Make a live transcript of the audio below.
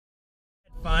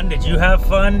Fun? Did you have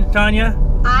fun, Tanya?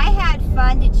 I had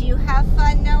fun. Did you have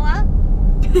fun, Noah?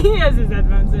 He has his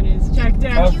headphones in. He's checked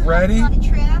in. Did you Already? have fun the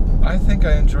trip? I think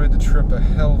I enjoyed the trip a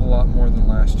hell of a lot more than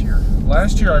last year.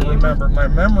 Last year, I remember, my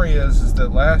memory is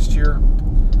that last year,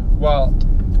 while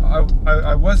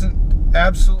I wasn't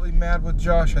absolutely mad with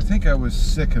Josh, I think I was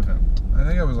sick of him. I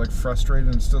think I was like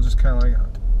frustrated and still just kind of like,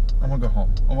 I want to go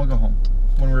home. I want to go home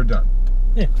when we were done.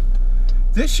 Yeah.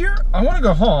 This year, I want to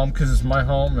go home because it's my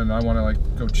home and I want to like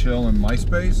go chill in my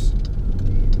space.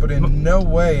 But in no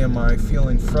way am I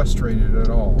feeling frustrated at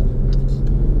all.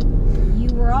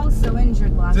 You were also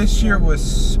injured last year. This year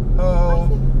was so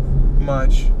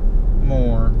much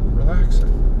more relaxing.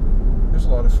 It was a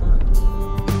lot of fun.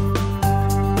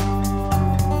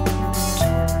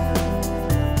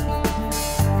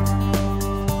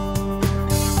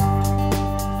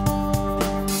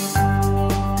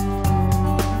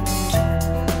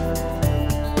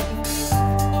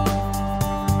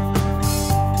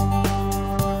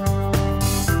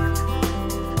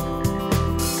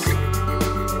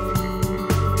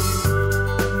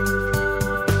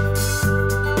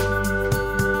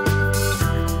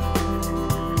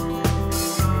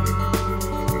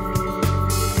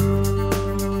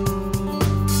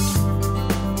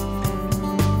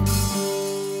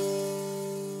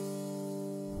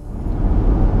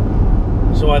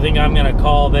 So I think I'm gonna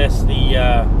call this the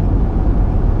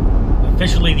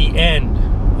officially the end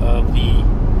of the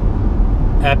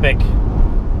epic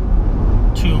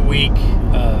 2-week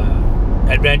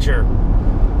adventure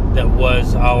that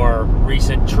was our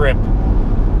recent trip.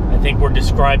 I think we're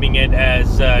describing it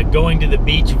as going to the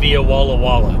beach via Walla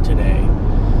Walla today.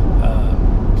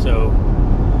 So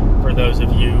for those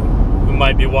of you who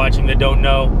might be watching that don't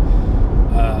know,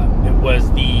 it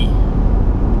was the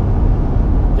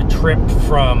trip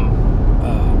from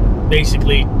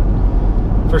basically,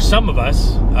 for some of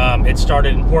us, it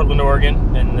started in Portland,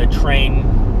 Oregon, and the train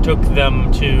took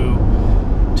them to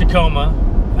Tacoma,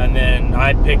 and then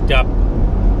I picked up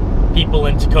people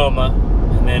in Tacoma,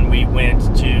 and then we went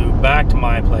back to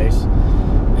my place,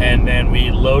 and then we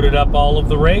loaded up all of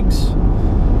the rigs,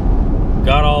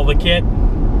 got all the kit,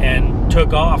 and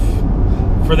took off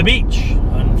for the beach.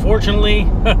 Unfortunately,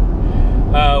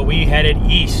 we headed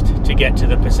east to get to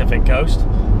the Pacific coast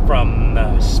from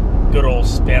good old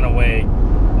Spanaway,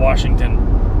 Washington,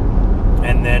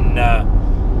 and then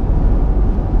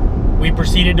we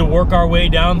proceeded to work our way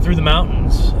down through the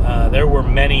mountains. There were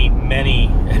many, many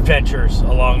adventures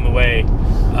along the way.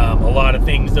 A lot of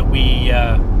things that we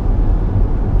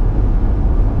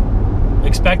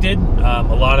expected,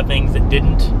 a lot of things that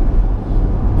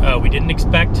we didn't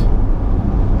expect,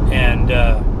 and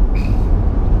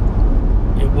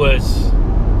it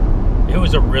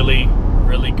was a really,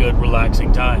 really good,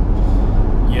 relaxing time.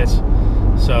 Yes.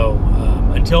 So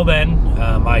until then,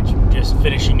 I'm just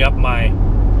finishing up my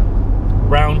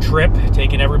round trip,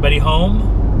 taking everybody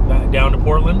home, back down to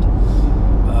Portland.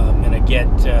 I'm gonna get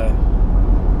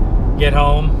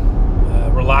home,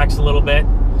 relax a little bit,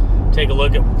 take a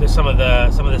look at some of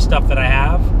the stuff that I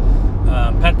have,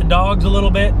 pet the dogs a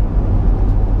little bit,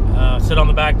 sit on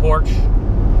the back porch.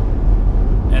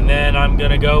 And then I'm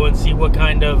gonna go and see what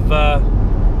kind of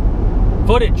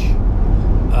footage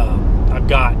I've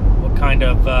got, what kind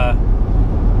of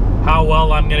how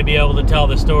well I'm gonna be able to tell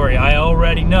the story. I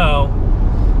already know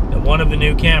that one of the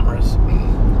new cameras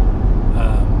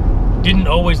didn't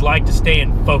always like to stay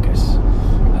in focus.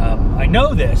 I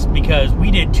know this because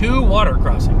we did 2 water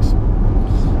crossings,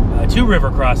 2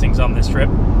 river crossings on this trip,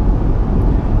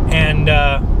 and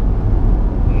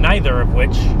neither of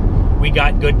which we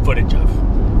got good footage of.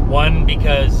 One,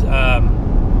 because the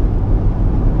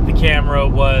camera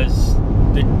was,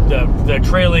 the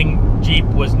trailing Jeep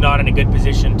was not in a good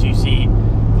position to see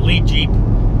the lead Jeep.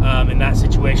 In that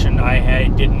situation, I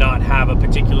did not have a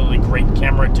particularly great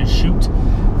camera to shoot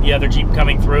the other Jeep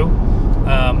coming through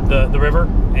the river.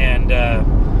 And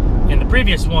in the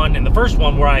previous one, in the first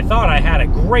one, where I thought I had a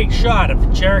great shot of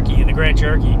the Cherokee, the Grand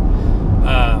Cherokee,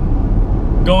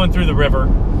 going through the river,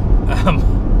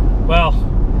 well,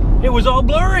 it was all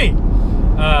blurry.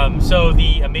 So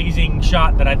the amazing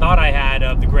shot that I thought I had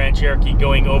of the Grand Cherokee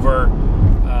going over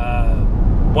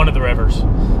one of the rivers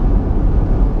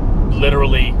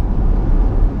literally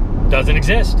doesn't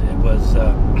exist. It was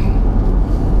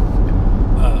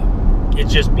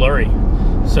it's just blurry.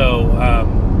 So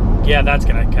yeah, that's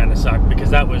gonna kind of suck, because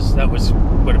that would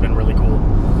have been really cool.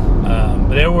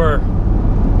 But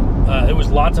it was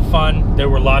lots of fun. There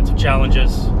were lots of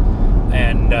challenges,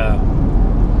 and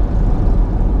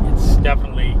it's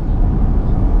definitely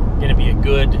gonna be a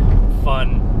good,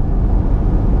 fun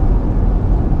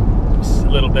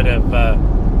little bit of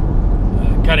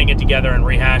cutting it together and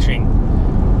rehashing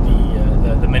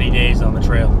the many days on the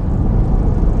trail.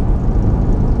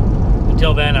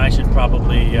 Until then, I should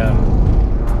probably